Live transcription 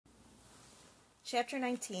Chapter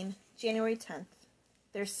 19, January 10th.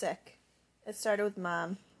 They're sick. It started with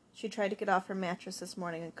Mom. She tried to get off her mattress this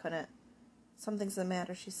morning and couldn't. "Something's the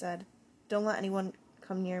matter," she said. "Don't let anyone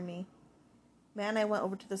come near me." Matt and I went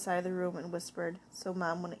over to the side of the room and whispered, so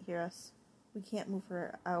Mom wouldn't hear us. "We can't move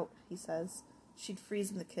her out," he says. "She'd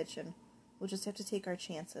freeze in the kitchen. We'll just have to take our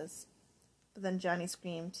chances." But then Johnny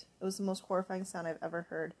screamed. It was the most horrifying sound I've ever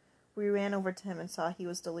heard. We ran over to him and saw he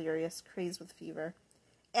was delirious, crazed with fever.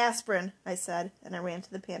 "Aspirin," I said, and I ran to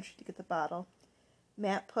the pantry to get the bottle.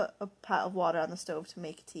 Matt put a pot of water on the stove to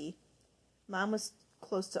make tea. Mom was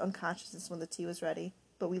close to unconsciousness when the tea was ready,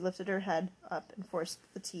 but we lifted her head up and forced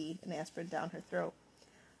the tea and aspirin down her throat.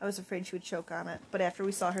 I was afraid she would choke on it, but after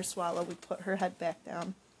we saw her swallow, we put her head back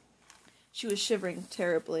down. She was shivering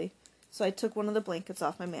terribly, so I took one of the blankets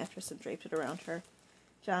off my mattress and draped it around her.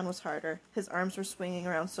 John was harder. His arms were swinging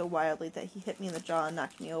around so wildly that he hit me in the jaw and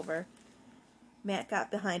knocked me over. Matt got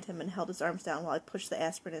behind him and held his arms down while I pushed the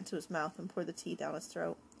aspirin into his mouth and poured the tea down his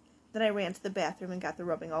throat. Then I ran to the bathroom and got the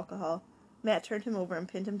rubbing alcohol. Matt turned him over and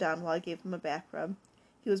pinned him down while I gave him a back rub.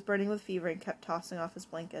 He was burning with fever and kept tossing off his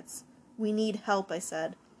blankets. "We need help," I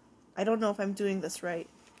said. "I don't know if I'm doing this right."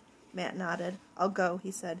 Matt nodded. "I'll go," he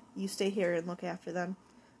said. "You stay here and look after them."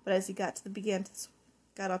 But as he got up,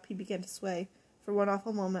 he began to sway. For one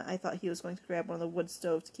awful moment, I thought he was going to grab one of the wood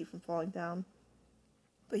stoves to keep from falling down.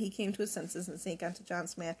 But he came to his senses and sank onto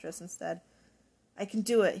John's mattress instead. "I can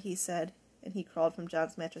do it," he said, and he crawled from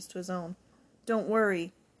John's mattress to his own. "Don't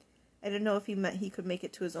worry." I didn't know if he meant he could make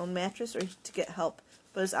it to his own mattress or to get help,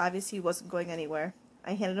 but it was obvious he wasn't going anywhere.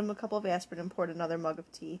 I handed him a couple of aspirin and poured another mug of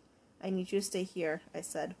tea. "I need you to stay here," I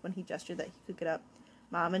said, when he gestured that he could get up.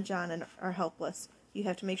 "Mom and John are helpless. You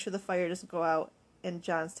have to make sure the fire doesn't go out and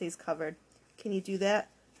John stays covered. Can you do that?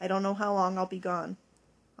 I don't know how long I'll be gone."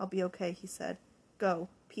 "I'll be okay," he said. "Go.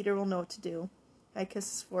 Peter will know what to do." I kissed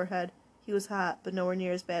his forehead. He was hot, but nowhere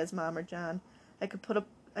near as bad as Mom or John. I put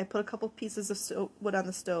a couple pieces of wood on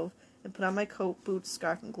the stove and put on my coat, boots,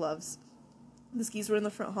 scarf, and gloves. The skis were in the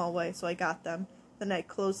front hallway, so I got them. Then I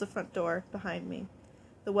closed the front door behind me.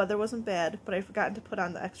 The weather wasn't bad, but I'd forgotten to put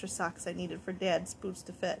on the extra socks I needed for Dad's boots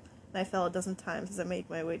to fit, and I fell a dozen times as I made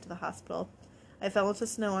my way to the hospital. I fell into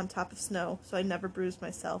snow on top of snow, so I never bruised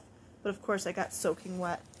myself, but of course I got soaking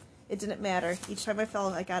wet. It didn't matter. Each time I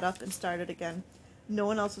fell, I got up and started again. No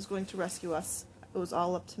one else was going to rescue us. It was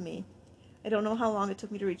all up to me. I don't know how long it took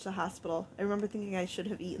me to reach the hospital. I remember thinking I should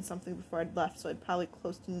have eaten something before I'd left, so I'd probably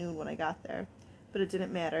close to noon when I got there. But it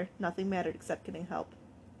didn't matter. Nothing mattered except getting help.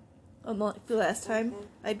 Unlike the last time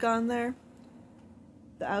I'd gone there,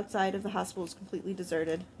 the outside of the hospital was completely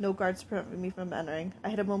deserted. No guards prevented me from entering. I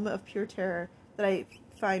had a moment of pure terror that I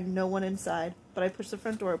find no one inside, but I pushed the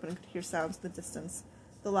front door open and could hear sounds in the distance.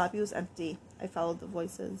 The lobby was empty. I followed the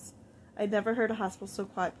voices. I'd never heard a hospital so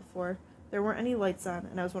quiet before. There weren't any lights on,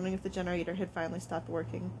 and I was wondering if the generator had finally stopped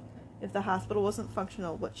working. If the hospital wasn't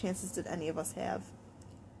functional, what chances did any of us have?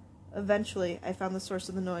 Eventually, I found the source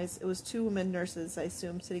of the noise. It was two women nurses, I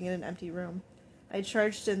assumed, sitting in an empty room. I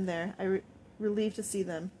charged in there, relieved to see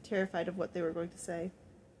them, terrified of what they were going to say.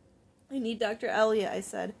 "I need Dr. Elliot," I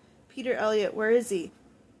said. "Peter Elliot, where is he?"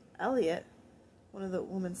 "Elliot?" one of the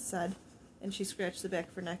women said, and she scratched the back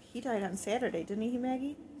of her neck. "He died on Saturday, didn't he,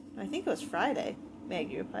 Maggie?" "I think it was Friday,"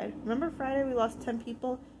 Maggie replied. "Remember Friday we lost 10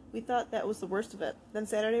 people? We thought that was the worst of it. Then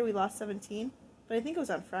Saturday we lost 17, but I think it was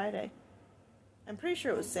on Friday." "I'm pretty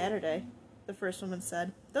sure it was Saturday," the first woman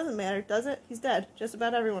said. "Doesn't matter, does it? He's dead. Just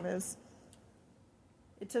about everyone is."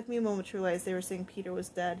 It took me a moment to realize they were saying Peter was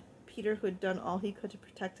dead. Peter, who had done all he could to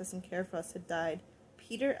protect us and care for us, had died.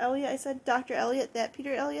 "Peter Elliot?" I said. "Dr. Elliot? That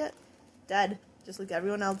Peter Elliot?" "Dead, just like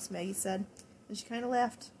everyone else," Maggie said. And she kind of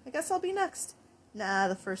laughed. "I guess I'll be next." "Nah,"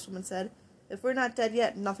 the first woman said. "If we're not dead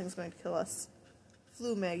yet, nothing's going to kill us."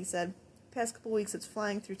 "Flu," Maggie said. "Past couple weeks it's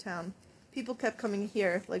flying through town. People kept coming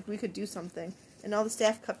here, like we could do something, and all the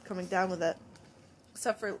staff kept coming down with it.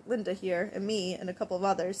 Except for Linda here, and me, and a couple of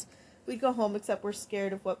others. We'd go home except we're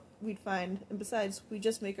scared of what we'd find, and besides, we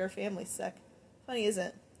just make our family sick. Funny, isn't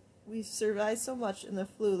it? We've survived so much in the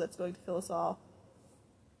flu that's going to kill us all."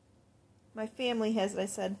 "My family has it," I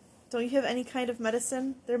said. "Don't you have any kind of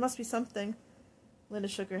medicine? There must be something." Linda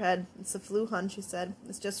shook her head. "It's the flu, hun," she said.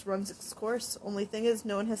 "It just runs its course. Only thing is,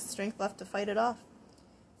 no one has the strength left to fight it off."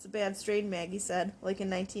 "It's a bad strain," Maggie said, "like in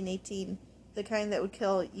 1918. The kind that would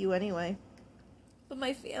kill you anyway." "But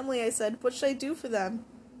my family," I said. "What should I do for them?"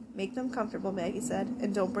 "Make them comfortable," Maggie said,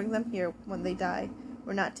 "and don't bring them here when they die.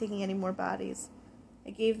 We're not taking any more bodies." I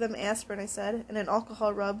gave them aspirin, I said, and an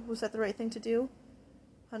alcohol rub. Was that the right thing to do?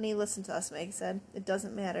 "Honey, listen to us," Maggie said. "It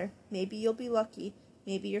doesn't matter. Maybe you'll be lucky.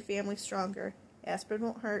 Maybe your family's stronger. Aspirin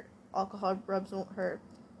won't hurt. Alcohol rubs won't hurt.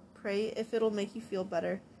 Pray if it'll make you feel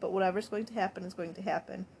better, but whatever's going to happen is going to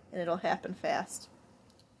happen, and it'll happen fast.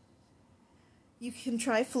 You can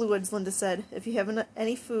try fluids, Linda said. If you have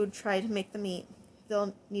any food, try to make them eat.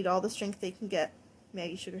 They'll need all the strength they can get.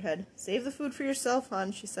 Maggie shook her head. Save the food for yourself,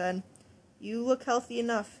 hon, she said. You look healthy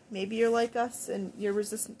enough. Maybe you're like us, and you're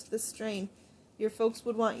resistant to this strain. Your folks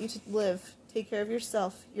would want you to live. Take care of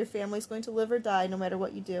yourself. Your family's going to live or die no matter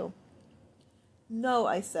what you do. No,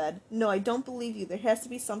 I said. No, I don't believe you. There has to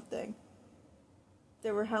be something.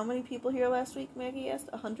 There were how many people here last week, Maggie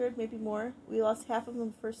asked. 100, maybe more? We lost half of them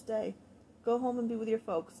the first day. Go home and be with your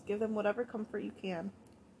folks. Give them whatever comfort you can.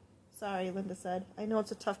 Sorry, Linda said. I know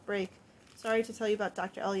it's a tough break. Sorry to tell you about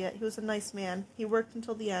Dr. Elliott. He was a nice man. He worked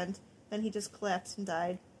until the end. Then he just collapsed and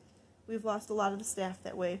died. We've lost a lot of the staff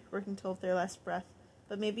that way, working till their last breath.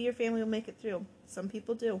 But maybe your family will make it through. Some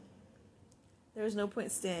people do. There was no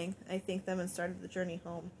point staying. I thanked them and started the journey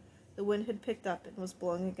home. The wind had picked up and was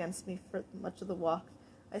blowing against me for much of the walk.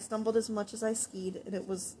 I stumbled as much as I skied, and it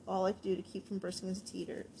was all I could do to keep from bursting into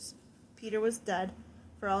tears. Peter was dead.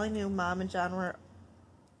 For all I knew, Mom and John were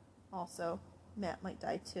also. Matt might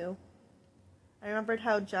die too. I remembered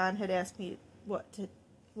how John had asked me what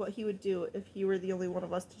he would do if he were the only one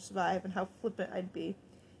of us to survive, and how flippant I'd be.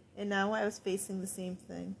 And now I was facing the same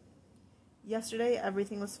thing. Yesterday,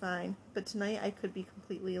 everything was fine, but tonight I could be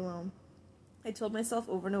completely alone. I told myself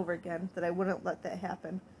over and over again that I wouldn't let that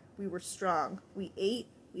happen. We were strong. We ate,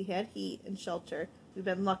 we had heat and shelter. We've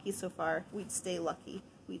been lucky so far. We'd stay lucky.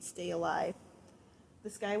 We'd stay alive. The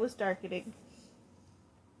sky was darkening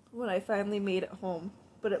when I finally made it home,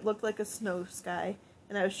 but it looked like a snow sky,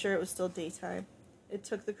 and I was sure it was still daytime. It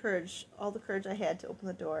took all the courage I had to open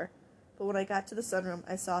the door. But when I got to the sunroom,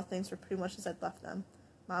 I saw things were pretty much as I'd left them.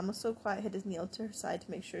 Mom was so quiet I had to kneel to her side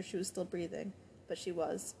to make sure she was still breathing, but she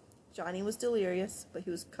was. Johnny was delirious, but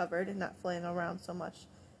he was covered and not flailing around so much.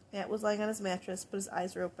 Matt was lying on his mattress, but his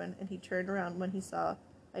eyes were open, and he turned around when he saw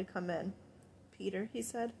I'd come in. Peter, he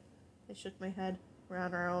said. I shook my head. We're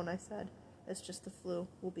on our own, I said. It's just the flu.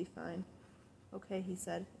 We'll be fine. Okay, he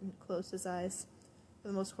said, and closed his eyes. For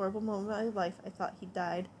the most horrible moment of my life, I thought he'd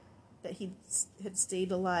died, that he had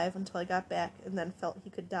stayed alive until I got back, and then felt he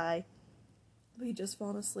could die. But he'd just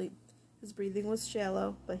fallen asleep. His breathing was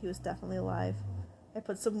shallow, but he was definitely alive. I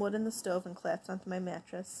put some wood in the stove and collapsed onto my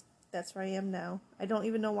mattress. That's where I am now. I don't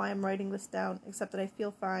even know why I'm writing this down, except that I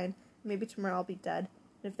feel fine. Maybe tomorrow I'll be dead.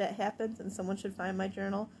 And if that happens and someone should find my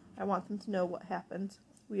journal, I want them to know what happened.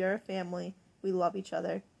 We are a family. We love each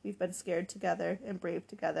other. We've been scared together and brave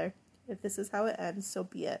together. If this is how it ends, so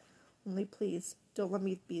be it. Only please, don't let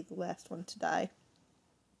me be the last one to die.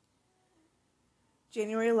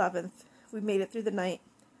 January 11th. We made it through the night.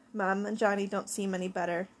 Mom and Johnny don't seem any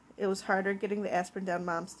better. It was harder getting the aspirin down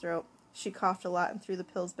Mom's throat. She coughed a lot and threw the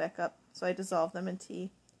pills back up, so I dissolved them in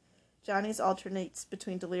tea. Johnny's alternates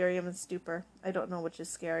between delirium and stupor. I don't know which is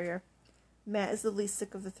scarier. Matt is the least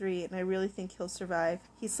sick of the three, and I really think he'll survive.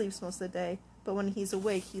 He sleeps most of the day, but when he's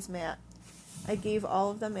awake, he's Matt. I gave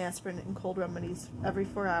all of them aspirin and cold remedies every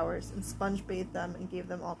 4 hours, and sponge-bathed them and gave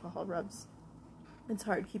them alcohol rubs. It's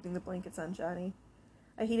hard keeping the blankets on Johnny.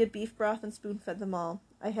 I heated beef broth and spoon-fed them all.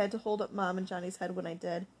 I had to hold up Mom and Johnny's head when I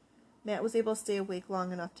did. Matt was able to stay awake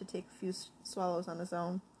long enough to take a few swallows on his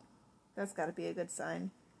own. That's got to be a good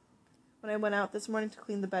sign. When I went out this morning to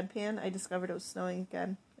clean the bedpan, I discovered it was snowing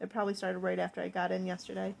again. It probably started right after I got in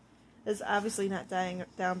yesterday. It's obviously not dying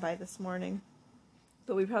down by this morning.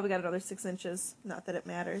 But we probably got another 6 inches. Not that it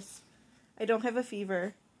matters. I don't have a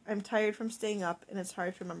fever. I'm tired from staying up, and it's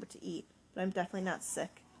hard to remember to eat. But I'm definitely not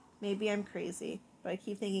sick. Maybe I'm crazy. But I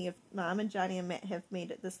keep thinking if Mom and Johnny and Matt have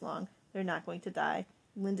made it this long, they're not going to die.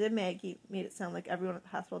 Linda and Maggie made it sound like everyone at the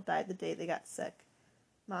hospital died the day they got sick.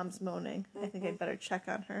 Mom's moaning. I think I'd better check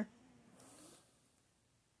on her.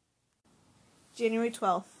 January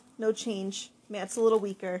 12th. No change. Matt's a little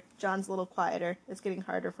weaker. John's a little quieter. It's getting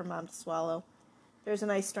harder for Mom to swallow. There was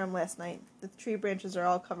an ice storm last night. The tree branches are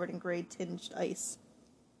all covered in gray-tinged ice.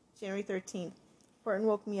 January 13th. Horton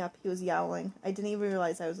woke me up. He was yowling. I didn't even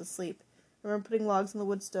realize I was asleep. I remember putting logs in the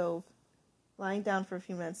wood stove, lying down for a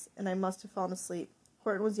few minutes, and I must have fallen asleep.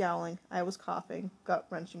 Horton was yowling. I was coughing,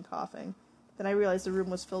 gut-wrenching coughing. Then I realized the room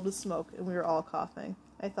was filled with smoke, and we were all coughing.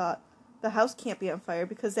 I thought, the house can't be on fire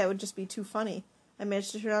because that would just be too funny. I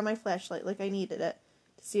managed to turn on my flashlight like I needed it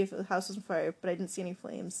to see if the house was on fire, but I didn't see any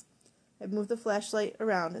flames. I moved the flashlight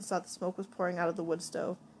around and saw the smoke was pouring out of the wood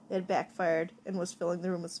stove. It had backfired and was filling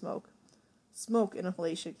the room with smoke. Smoke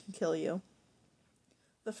inhalation can kill you.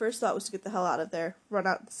 The first thought was to get the hell out of there, run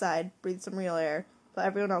out the side, breathe some real air, but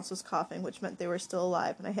everyone else was coughing, which meant they were still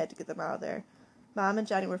alive, and I had to get them out of there. Mom and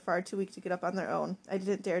Johnny were far too weak to get up on their own. I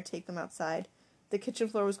didn't dare take them outside. The kitchen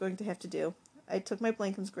floor was going to have to do. I took my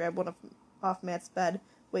blankets and grabbed one off Matt's bed,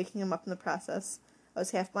 waking him up in the process. I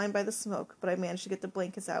was half blind by the smoke, but I managed to get the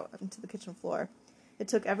blankets out onto the kitchen floor. It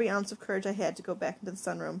took every ounce of courage I had to go back into the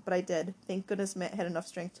sunroom, but I did. Thank goodness Matt had enough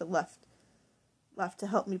strength left to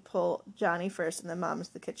help me pull Johnny first and then Mom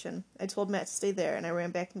into the kitchen. I told Matt to stay there, and I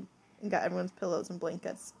ran back and got everyone's pillows and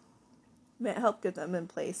blankets. Matt helped get them in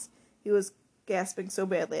place. He was gasping so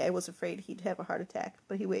badly I was afraid he'd have a heart attack,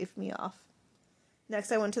 but he waved me off.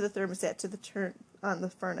 Next, I went to the thermostat to turn on the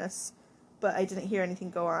furnace, but I didn't hear anything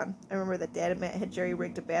go on. I remember that Dad and Matt had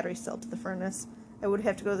jerry-rigged a battery cell to the furnace. I would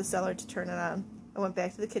have to go to the cellar to turn it on. I went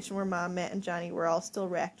back to the kitchen where Mom, Matt, and Johnny were all still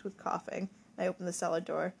racked with coughing. I opened the cellar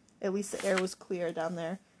door. At least the air was clear down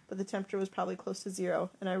there, but the temperature was probably close to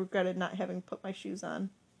 0, and I regretted not having put my shoes on.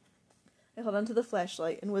 I held onto the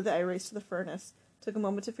flashlight, and with it I raced to the furnace, took a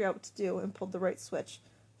moment to figure out what to do, and pulled the right switch.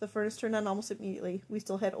 The furnace turned on almost immediately. We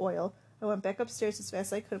still had oil. I went back upstairs as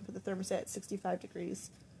fast as I could and put the thermostat at 65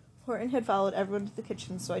 degrees. Horton had followed everyone to the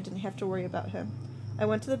kitchen, so I didn't have to worry about him. I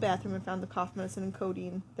went to the bathroom and found the cough medicine and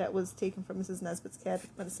codeine that was taken from Mrs. Nesbitt's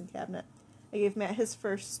medicine cabinet. I gave Matt his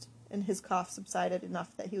first, and his cough subsided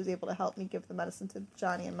enough that he was able to help me give the medicine to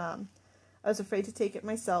Johnny and Mom. I was afraid to take it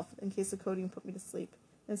myself in case the codeine put me to sleep.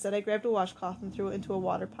 Instead, I grabbed a washcloth and threw it into a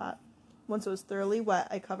water pot. Once it was thoroughly wet,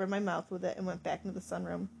 I covered my mouth with it and went back into the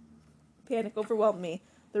sunroom. Panic overwhelmed me.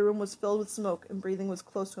 The room was filled with smoke, and breathing was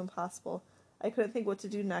close to impossible. I couldn't think what to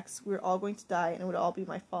do next. We were all going to die, and it would all be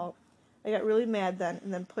my fault. I got really mad then,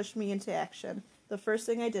 and then pushed me into action. The first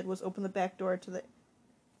thing I did was open the back door to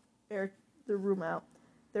air the room out.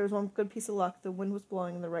 There was one good piece of luck. The wind was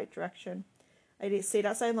blowing in the right direction. I stayed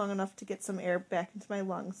outside long enough to get some air back into my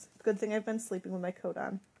lungs. Good thing I've been sleeping with my coat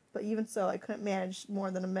on. But even so, I couldn't manage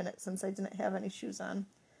more than a minute since I didn't have any shoes on.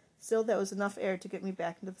 Still, that was enough air to get me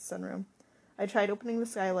back into the sunroom. I tried opening the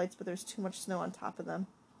skylights, but there was too much snow on top of them.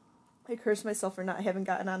 I cursed myself for not having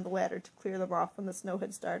gotten on the ladder to clear them off when the snow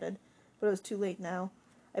had started, but it was too late now.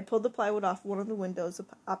 I pulled the plywood off one of the windows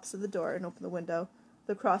opposite the door and opened the window.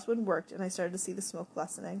 The crosswind worked, and I started to see the smoke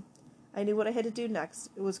lessening. I knew what I had to do next.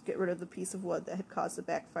 It was get rid of the piece of wood that had caused the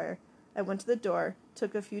backfire. I went to the door,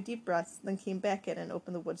 took a few deep breaths, then came back in and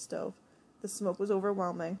opened the wood stove. The smoke was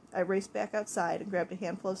overwhelming. I raced back outside and grabbed a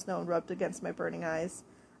handful of snow and rubbed against my burning eyes.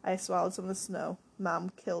 I swallowed some of the snow.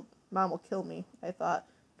 Mom will kill me, I thought,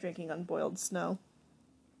 drinking unboiled snow.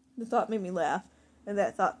 The thought made me laugh, and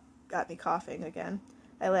that thought got me coughing again.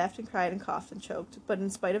 I laughed and cried and coughed and choked, but in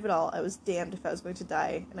spite of it all, I was damned if I was going to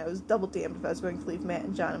die, and I was double damned if I was going to leave Matt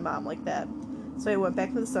and John and Mom like that. So I went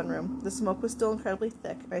back to the sunroom. The smoke was still incredibly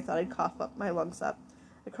thick, and I thought I'd cough my lungs up.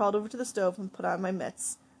 I crawled over to the stove and put on my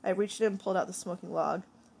mitts. I reached in and pulled out the smoking log.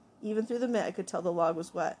 Even through the mitt, I could tell the log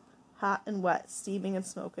was wet. Hot and wet, steaming and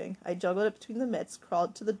smoking. I juggled it between the mitts,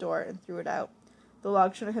 crawled to the door, and threw it out. The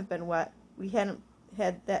log shouldn't have been wet. We hadn't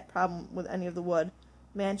had that problem with any of the wood.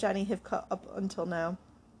 Matt and Johnny have cut up until now.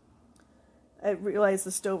 I realized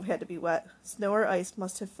the stove had to be wet. Snow or ice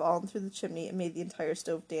must have fallen through the chimney and made the entire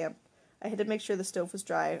stove damp. I had to make sure the stove was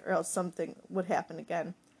dry, or else something would happen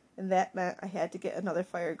again. And that meant I had to get another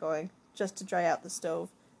fire going, just to dry out the stove,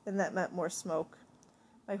 and that meant more smoke.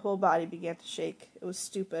 My whole body began to shake. It was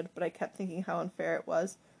stupid, but I kept thinking how unfair it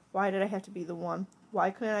was. Why did I have to be the one?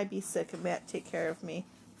 Why couldn't I be sick and Matt take care of me?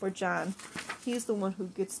 Or John. He's the one who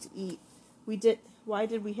gets to eat. Why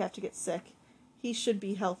did we have to get sick? He should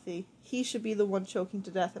be healthy. He should be the one choking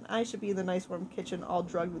to death, and I should be in the nice warm kitchen all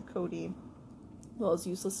drugged with codeine. Well, it was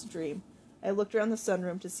useless to dream. I looked around the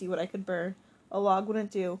sunroom to see what I could burn. A log wouldn't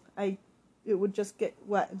do. It would just get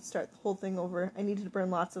wet and start the whole thing over. I needed to burn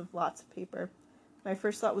lots of paper. My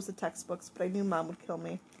first thought was the textbooks, but I knew Mom would kill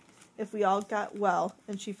me. If we all got well,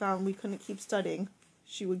 and she found we couldn't keep studying,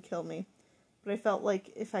 she would kill me. But I felt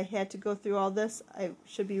like if I had to go through all this, I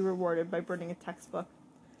should be rewarded by burning a textbook.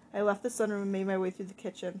 I left the sunroom and made my way through the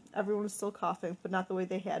kitchen. Everyone was still coughing, but not the way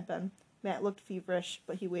they had been. Matt looked feverish,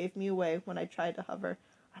 but he waved me away when I tried to hover.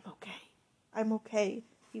 I'm okay,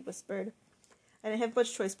 he whispered. I didn't have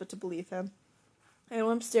much choice but to believe him. I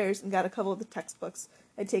went upstairs and got a couple of the textbooks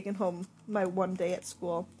I'd taken home my one day at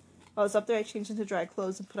school. While I was up there, I changed into dry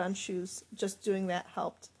clothes and put on shoes. Just doing that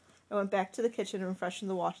helped. I went back to the kitchen and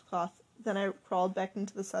freshened the washcloth. Then I crawled back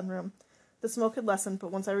into the sunroom. The smoke had lessened,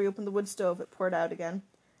 but once I reopened the wood stove, it poured out again.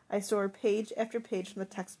 I tore page after page from the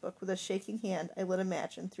textbook. With a shaking hand, I lit a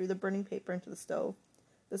match and threw the burning paper into the stove.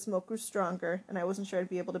 The smoke grew stronger, and I wasn't sure I'd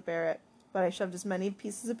be able to bear it, but I shoved as many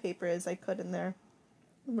pieces of paper as I could in there.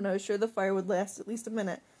 When I was sure the fire would last at least a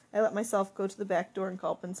minute, I let myself go to the back door and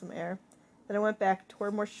gulp in some air. Then I went back,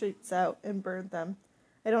 tore more sheets out, and burned them.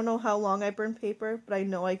 I don't know how long I burned paper, but I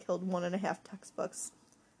know I killed 1.5 textbooks.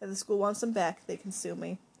 If the school wants them back, they can sue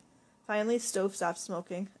me. Finally, the stove stopped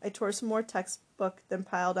smoking. I tore some more textbook, then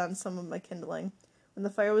piled on some of my kindling. When the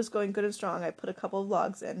fire was going good and strong, I put a couple of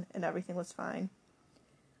logs in, and everything was fine.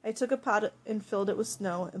 I took a pot and filled it with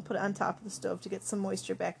snow and put it on top of the stove to get some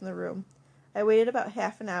moisture back in the room. I waited about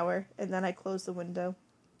half an hour, and then I closed the window.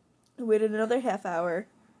 I waited another half hour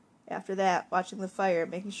after that, watching the fire,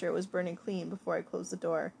 making sure it was burning clean before I closed the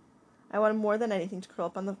door. I wanted more than anything to curl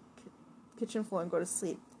up on the kitchen floor and go to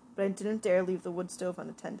sleep, but I didn't dare leave the wood stove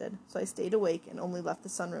unattended, so I stayed awake and only left the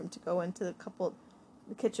sunroom to go into the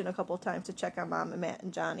kitchen a couple of times to check on Mom and Matt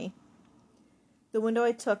and Johnny. The window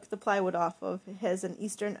I took the plywood off of has an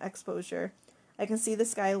eastern exposure. I can see the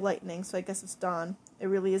sky lightening, so I guess it's dawn. It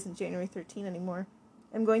really isn't January 13 anymore.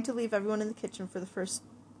 I'm going to leave everyone in the kitchen for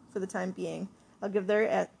the time being. I'll give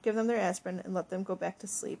them their aspirin and let them go back to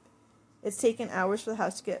sleep. It's taken hours for the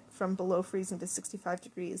house to get from below freezing to 65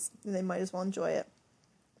 degrees, and they might as well enjoy it.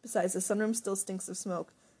 Besides, the sunroom still stinks of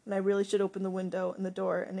smoke, and I really should open the window and the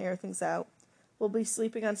door and air things out. We'll be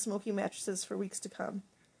sleeping on smoky mattresses for weeks to come.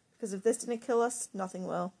 Because if this didn't kill us, nothing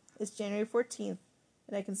will. It's January 14th,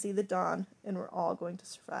 and I can see the dawn, and we're all going to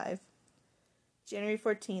survive. January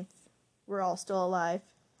 14th, we're all still alive.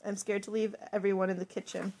 I'm scared to leave everyone in the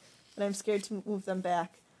kitchen, and I'm scared to move them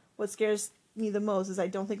back. What scares me the most is I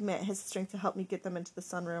don't think Matt has the strength to help me get them into the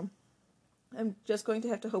sunroom. I'm just going to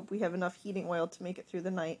have to hope we have enough heating oil to make it through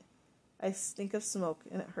the night. I stink of smoke,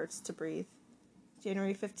 and it hurts to breathe.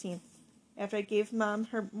 January 15th. After I gave Mom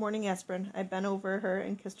her morning aspirin, I bent over her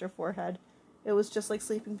and kissed her forehead. It was just like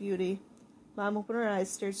Sleeping Beauty. Mom opened her eyes,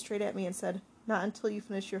 stared straight at me, and said, "Not until you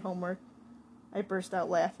finish your homework." I burst out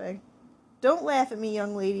laughing. "Don't laugh at me,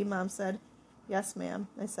 young lady," Mom said. "Yes, ma'am,"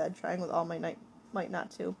 I said, trying with all my might not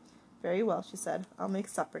to. "Very well," she said. "I'll make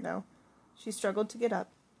supper now." She struggled to get up.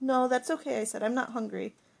 "No, that's okay," I said. "I'm not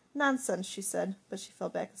hungry." "Nonsense," she said, but she fell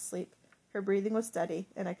back asleep. Her breathing was steady,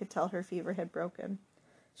 and I could tell her fever had broken.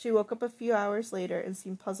 She woke up a few hours later and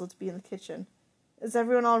seemed puzzled to be in the kitchen. "Is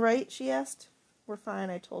everyone all right?" she asked. "We're fine,"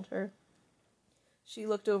 I told her. She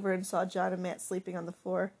looked over and saw John and Matt sleeping on the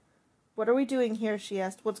floor. "What are we doing here?" she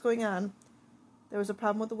asked. "What's going on?" "There was a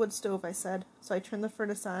problem with the wood stove," I said, "so I turned the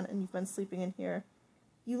furnace on, and you've been sleeping in here."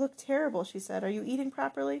 "You look terrible," she said. "Are you eating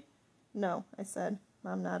properly?" "No," I said.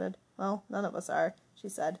 Mom nodded. "Well, none of us are," she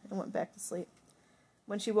said, and went back to sleep.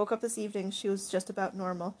 When she woke up this evening, she was just about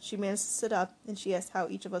normal. She managed to sit up, and she asked how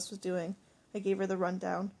each of us was doing. I gave her the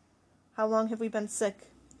rundown. "How long have we been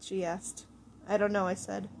sick?" she asked. "I don't know," I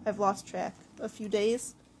said. "I've lost track. A few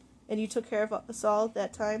days?" "And you took care of us all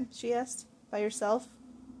that time?" she asked. "By yourself?"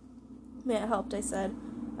 Matt helped, I said.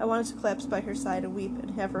 I wanted to collapse by her side and weep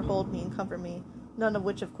and have her hold me and comfort me, none of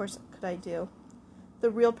which, of course, could I do.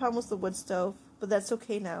 The real problem was the wood stove, but that's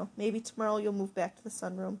okay now. Maybe tomorrow you'll move back to the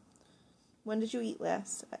sunroom. "When did you eat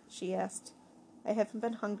last?" she asked. "I haven't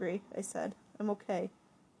been hungry," I said. "I'm okay."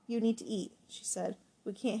 "You need to eat," she said.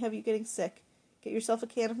 "We can't have you getting sick. Get yourself a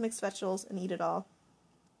can of mixed vegetables and eat it all."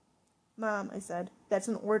 "Mom," I said. "That's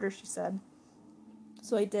an order," she said.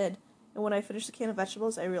 So I did, and when I finished the can of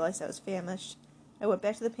vegetables, I realized I was famished. I went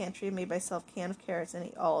back to the pantry and made myself a can of carrots and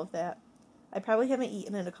ate all of that. I probably haven't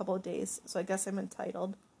eaten in a couple of days, so I guess I'm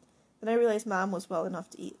entitled. Then I realized Mom was well enough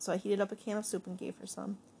to eat, so I heated up a can of soup and gave her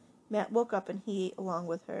some. Matt woke up and he ate along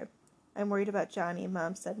with her. "I'm worried about Johnny,"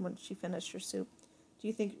 Mom said when she finished her soup. "Do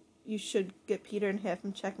you think you should get Peter and have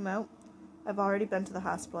him check him out?" "I've already been to the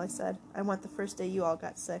hospital," I said. "I went the first day you all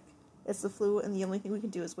got sick. It's the flu, and the only thing we can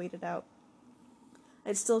do is wait it out."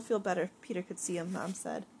 "I'd still feel better if Peter could see him," Mom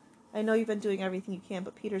said. "I know you've been doing everything you can,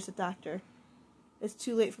 but Peter's a doctor." "It's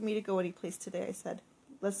too late for me to go any place today," I said.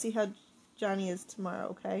 "Let's see how Johnny is tomorrow,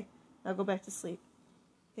 okay? Now go back to sleep."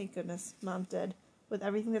 Thank goodness, Mom did. With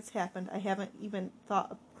everything that's happened, I haven't even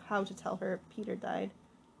thought of how to tell her Peter died.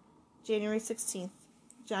 January 16th.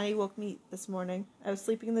 Johnny woke me this morning. I was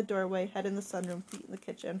sleeping in the doorway, head in the sunroom, feet in the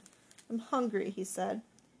kitchen. "I'm hungry," he said.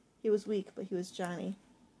 He was weak, but he was Johnny.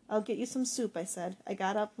 "I'll get you some soup," I said. I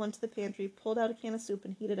got up, went to the pantry, pulled out a can of soup,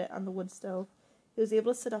 and heated it on the wood stove. He was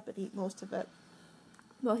able to sit up and eat most of it.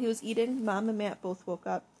 While he was eating, Mom and Matt both woke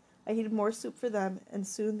up. I heated more soup for them, and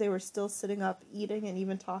soon they were still sitting up, eating, and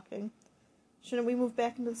even talking. "Shouldn't we move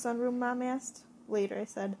back into the sunroom?" Mom asked. "Later," I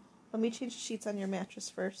said. "Let me change the sheets on your mattress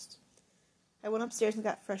first." I went upstairs and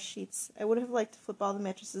got fresh sheets. I would have liked to flip all the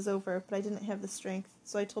mattresses over, but I didn't have the strength,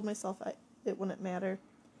 so I told myself it wouldn't matter.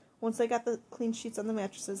 Once I got the clean sheets on the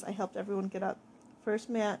mattresses, I helped everyone get up. First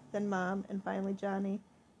Matt, then Mom, and finally Johnny.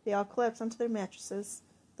 They all collapsed onto their mattresses.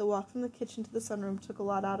 The walk from the kitchen to the sunroom took a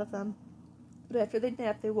lot out of them. But after they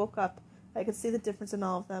napped, they woke up. I could see the difference in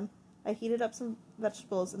all of them. I heated up some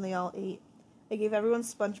vegetables, and they all ate. I gave everyone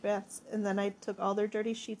sponge baths, and then I took all their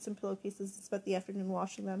dirty sheets and pillowcases and spent the afternoon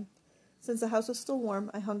washing them. Since the house was still warm,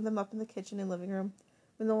 I hung them up in the kitchen and living room.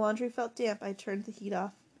 When the laundry felt damp, I turned the heat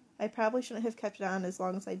off. I probably shouldn't have kept it on as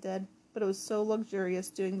long as I did, but it was so luxurious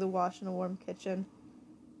doing the wash in a warm kitchen.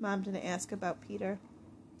 Mom didn't ask about Peter.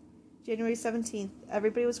 January 17th.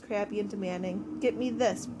 Everybody was crabby and demanding. Get me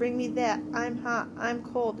this. Bring me that. I'm hot. I'm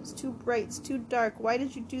cold. It's too bright. It's too dark. Why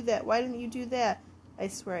did you do that? Why didn't you do that? I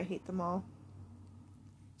swear I hate them all.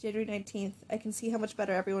 January 19th. I can see how much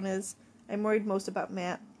better everyone is. I'm worried most about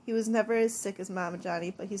Matt. He was never as sick as Mom and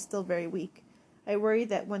Johnny, but he's still very weak. I worry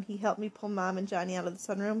that when he helped me pull Mom and Johnny out of the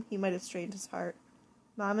sunroom, he might have strained his heart.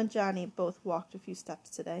 Mom and Johnny both walked a few steps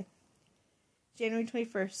today. January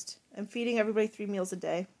 21st. I'm feeding everybody 3 meals a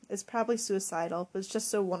day. It's probably suicidal, but it's just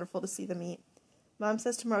so wonderful to see them eat. Mom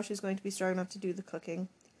says tomorrow she's going to be strong enough to do the cooking.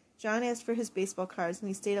 John asked for his baseball cards, and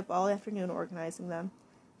he stayed up all afternoon organizing them.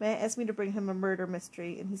 Matt asked me to bring him a murder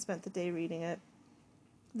mystery, and he spent the day reading it.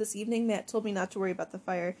 This evening, Matt told me not to worry about the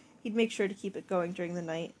fire. He'd make sure to keep it going during the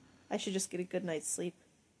night. I should just get a good night's sleep.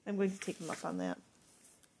 I'm going to take him up on that.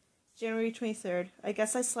 January 23rd. I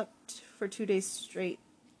guess I slept for 2 days straight.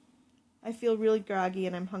 I feel really groggy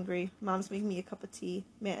and I'm hungry. Mom's making me a cup of tea.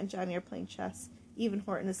 Matt and Johnny are playing chess. Even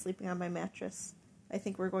Horton is sleeping on my mattress. I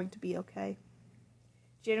think we're going to be okay.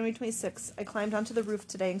 January 26th. I climbed onto the roof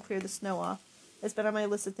today and cleared the snow off. It's been on my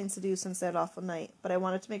list of things to do since that awful night, but I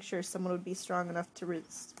wanted to make sure someone would be strong enough to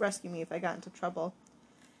rescue me if I got into trouble.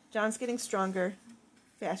 John's getting stronger,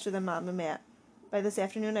 faster than Mom and Matt. By this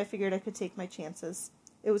afternoon, I figured I could take my chances.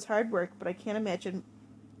 It was hard work, but I can't imagine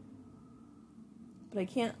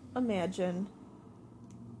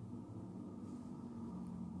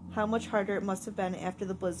how much harder it must have been after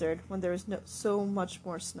the blizzard when there was so much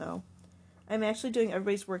more snow. I'm actually doing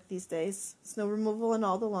everybody's work these days, snow removal and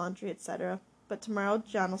all the laundry, etc. But tomorrow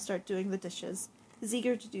John will start doing the dishes. He's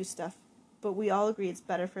eager to do stuff, but we all agree it's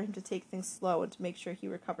better for him to take things slow and to make sure he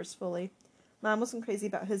recovers fully. Mom wasn't crazy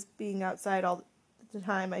about his being outside all the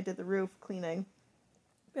time I did the roof cleaning.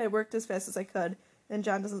 I worked as fast as I could, and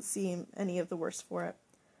John doesn't seem any of the worse for it.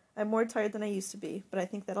 I'm more tired than I used to be, but I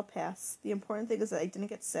think that'll pass. The important thing is that I didn't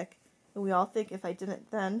get sick, and we all think if I didn't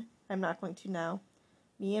then, I'm not going to now.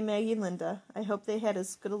 Me and Maggie and Linda, I hope they had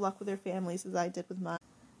as good a luck with their families as I did with mine.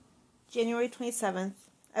 January 27th.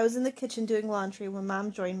 I was in the kitchen doing laundry when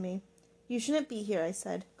Mom joined me. You shouldn't be here, I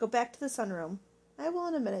said. Go back to the sunroom. I will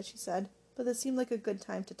in a minute, she said, but this seemed like a good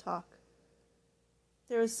time to talk.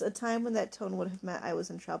 There was a time when that tone would have meant I was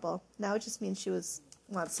in trouble. Now it just means she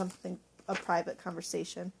wants something, a private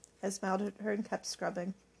conversation. I smiled at her and kept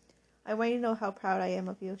scrubbing. I want you to know how proud I am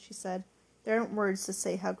of you, she said. There aren't words to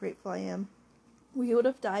say how grateful I am. We would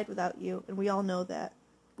have died without you, and we all know that.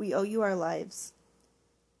 We owe you our lives.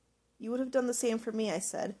 You would have done the same for me, I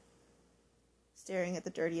said, staring at the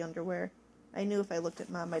dirty underwear. I knew if I looked at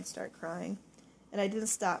Mom, I'd start crying. And I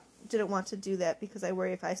didn't want to do that because I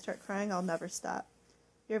worry if I start crying, I'll never stop.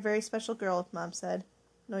 You're a very special girl, Mom said.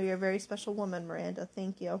 No, you're a very special woman, Miranda.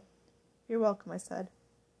 Thank you. You're welcome, I said.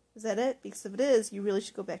 Is that it? Because if it is, you really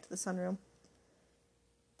should go back to the sunroom.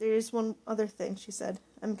 There's one other thing, she said.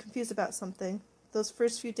 I'm confused about something. Those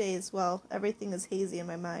first few days, well, everything is hazy in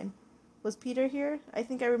my mind. Was Peter here? I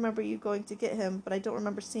think I remember you going to get him, but I don't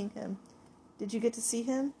remember seeing him. Did you get to see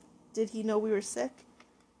him? Did he know we were sick?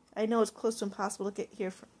 I know it's close to impossible to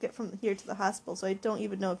get from here to the hospital, so I don't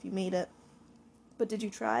even know if you made it. But did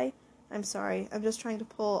you try? I'm sorry. I'm just trying to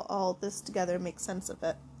pull all this together and make sense of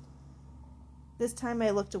it. This time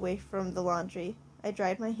I looked away from the laundry. I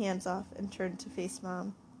dried my hands off and turned to face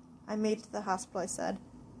Mom. I made it to the hospital, I said.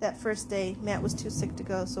 That first day, Matt was too sick to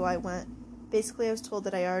go, so I went. Basically, I was told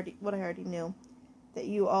that I already knew. That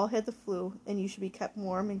you all had the flu, and you should be kept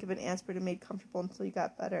warm and given aspirin and made comfortable until you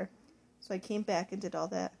got better. So I came back and did all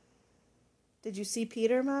that. Did you see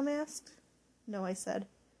Peter? Mom asked. No, I said.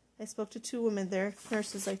 I spoke to 2 women there,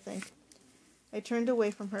 nurses, I think. I turned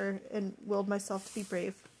away from her and willed myself to be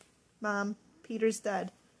brave. Mom, Peter's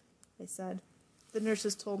dead, I said. The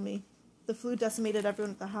nurses told me. The flu decimated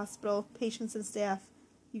everyone at the hospital, patients and staff.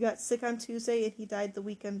 You got sick on Tuesday and he died the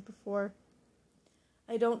weekend before.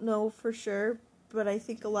 I don't know for sure, but I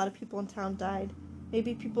think a lot of people in town died.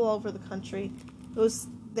 Maybe people all over the country. It was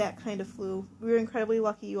that kind of flu. We were incredibly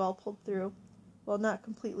lucky you all pulled through. Well, not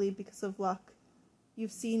completely because of luck.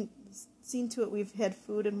 You've seen to it we've had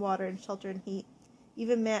food and water and shelter and heat.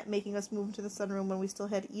 Even Matt making us move into the sunroom when we still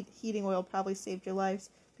had heating oil probably saved your lives,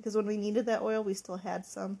 because when we needed that oil, we still had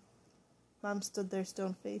some. Mom stood there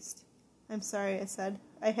stone-faced. I'm sorry, I said.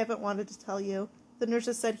 I haven't wanted to tell you. The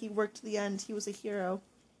nurses said he worked to the end. He was a hero.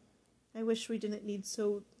 I wish we didn't need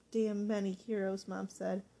so damn many heroes, Mom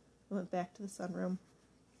said. and went back to the sunroom.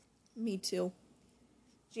 Me too.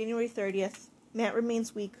 January 30th. Matt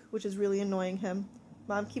remains weak, which is really annoying him.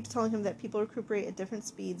 Mom keeps telling him that people recuperate at different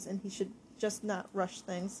speeds and he should just not rush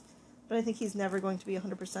things. But I think he's never going to be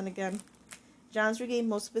 100% again. John's regained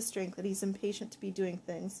most of his strength and he's impatient to be doing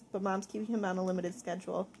things, but Mom's keeping him on a limited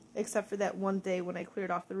schedule. Except for that one day when I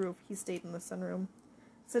cleared off the roof, he stayed in the sunroom.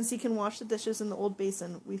 Since he can wash the dishes in the old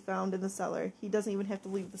basin we found in the cellar, he doesn't even have to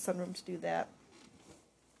leave the sunroom to do that.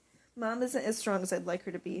 Mom isn't as strong as I'd like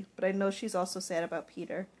her to be, but I know she's also sad about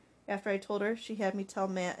Peter. After I told her, she had me tell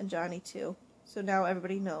Matt and Johnny too. So now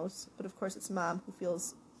everybody knows, but of course it's Mom who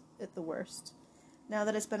feels it the worst. Now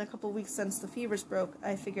that it's been a couple weeks since the fevers broke,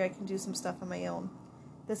 I figure I can do some stuff on my own.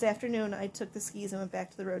 This afternoon, I took the skis and went back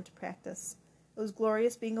to the road to practice. It was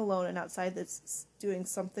glorious being alone and outside this doing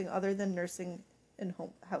something other than nursing and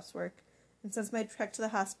housework. And since my trek to the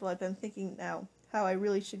hospital, I've been thinking now how I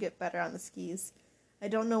really should get better on the skis. I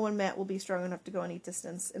don't know when Matt will be strong enough to go any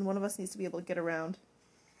distance, and one of us needs to be able to get around.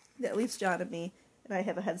 That leaves John and me, and I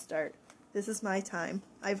have a head start. This is my time.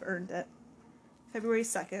 I've earned it. February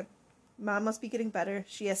 2nd. Mom must be getting better.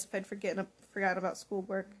 She asked if I'd forgotten about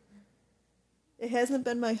schoolwork. It hasn't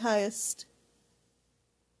been my highest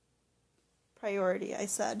priority, I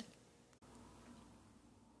said.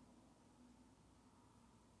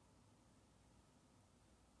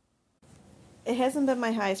 It hasn't been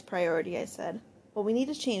my highest priority, I said. Well, we need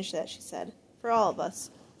to change that, she said. For all of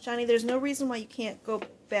us. Johnny, there's no reason why you can't go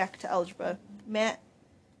back to algebra. Matt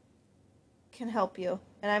can help you,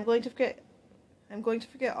 and I'm going to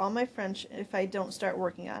forget all my French if I don't start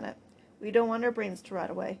working on it. We don't want our brains to rot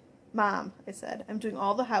away. Mom, I said, I'm doing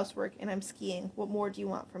all the housework and I'm skiing. What more do you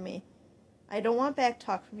want from me? I don't want back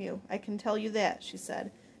talk from you. I can tell you that, she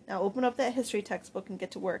said. Now open up that history textbook and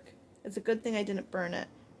get to work. It's a good thing I didn't burn it.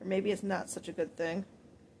 Or maybe it's not such a good thing.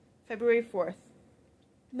 February 4th.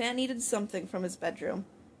 Matt needed something from his bedroom.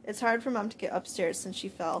 It's hard for Mom to get upstairs since she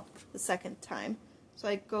fell the second time, so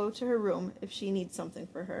I go to her room if she needs something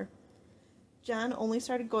for her. John only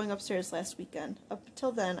started going upstairs last weekend. Up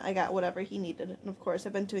until then, I got whatever he needed, and of course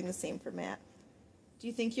I've been doing the same for Matt. Do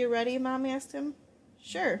you think you're ready, Mom asked him.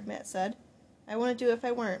 Sure, Matt said. I wouldn't do it if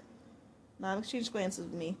I weren't. Mom exchanged glances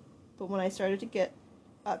with me, but when I started to get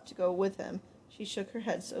up to go with him, she shook her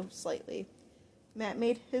head so slightly. Matt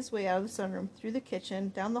made his way out of the sunroom, through the kitchen,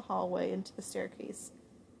 down the hallway, into the staircase.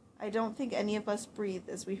 I don't think any of us breathed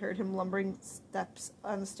as we heard him lumbering steps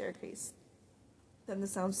on the staircase. Then the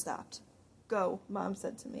sound stopped. Go, Mom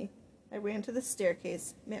said to me. I ran to the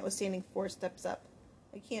staircase. Matt was standing 4 steps up.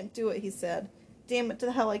 I can't do it, he said. Damn it to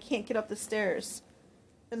the hell, I can't get up the stairs.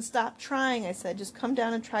 Then stop trying, I said. Just come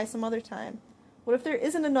down and try some other time. What if there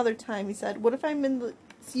isn't another time, he said. What if I'm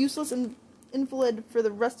useless invalid for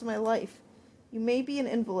the rest of my life? You may be an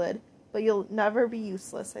invalid, but you'll never be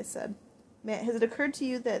useless, I said. Matt, has it occurred to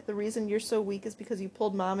you that the reason you're so weak is because you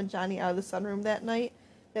pulled Mom and Johnny out of the sunroom that night?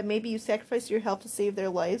 That maybe you sacrificed your health to save their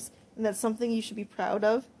lives, and that's something you should be proud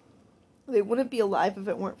of? They wouldn't be alive if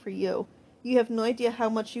it weren't for you. You have no idea how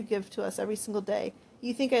much you give to us every single day.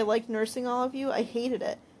 You think I liked nursing all of you? I hated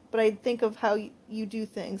it. But I think of how you do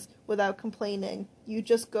things without complaining. You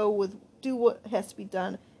just do what has to be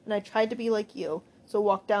done, and I tried to be like you. So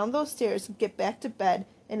walk down those stairs and get back to bed,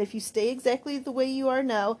 and if you stay exactly the way you are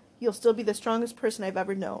now, you'll still be the strongest person I've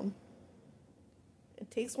ever known. It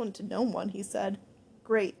takes one to know one, he said.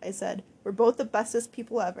 Great, I said. We're both the bestest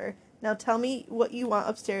people ever. Now tell me what you want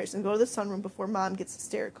upstairs and go to the sunroom before Mom gets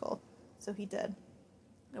hysterical. So he did.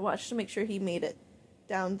 I watched to make sure he made it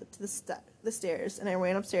down to the stairs, and I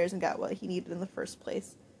ran upstairs and got what he needed in the first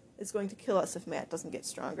place. It's going to kill us if Matt doesn't get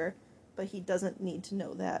stronger, but he doesn't need to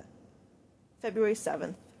know that. February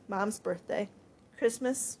 7th, Mom's birthday.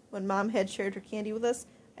 Christmas, when Mom had shared her candy with us,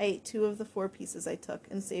 I ate 2 of the 4 pieces I took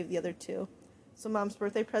and saved the other 2. So Mom's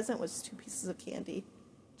birthday present was 2 pieces of candy.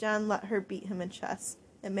 John let her beat him in chess,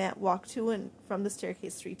 and Matt walked to and from the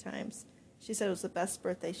staircase 3 times. She said it was the best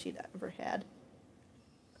birthday she'd ever had.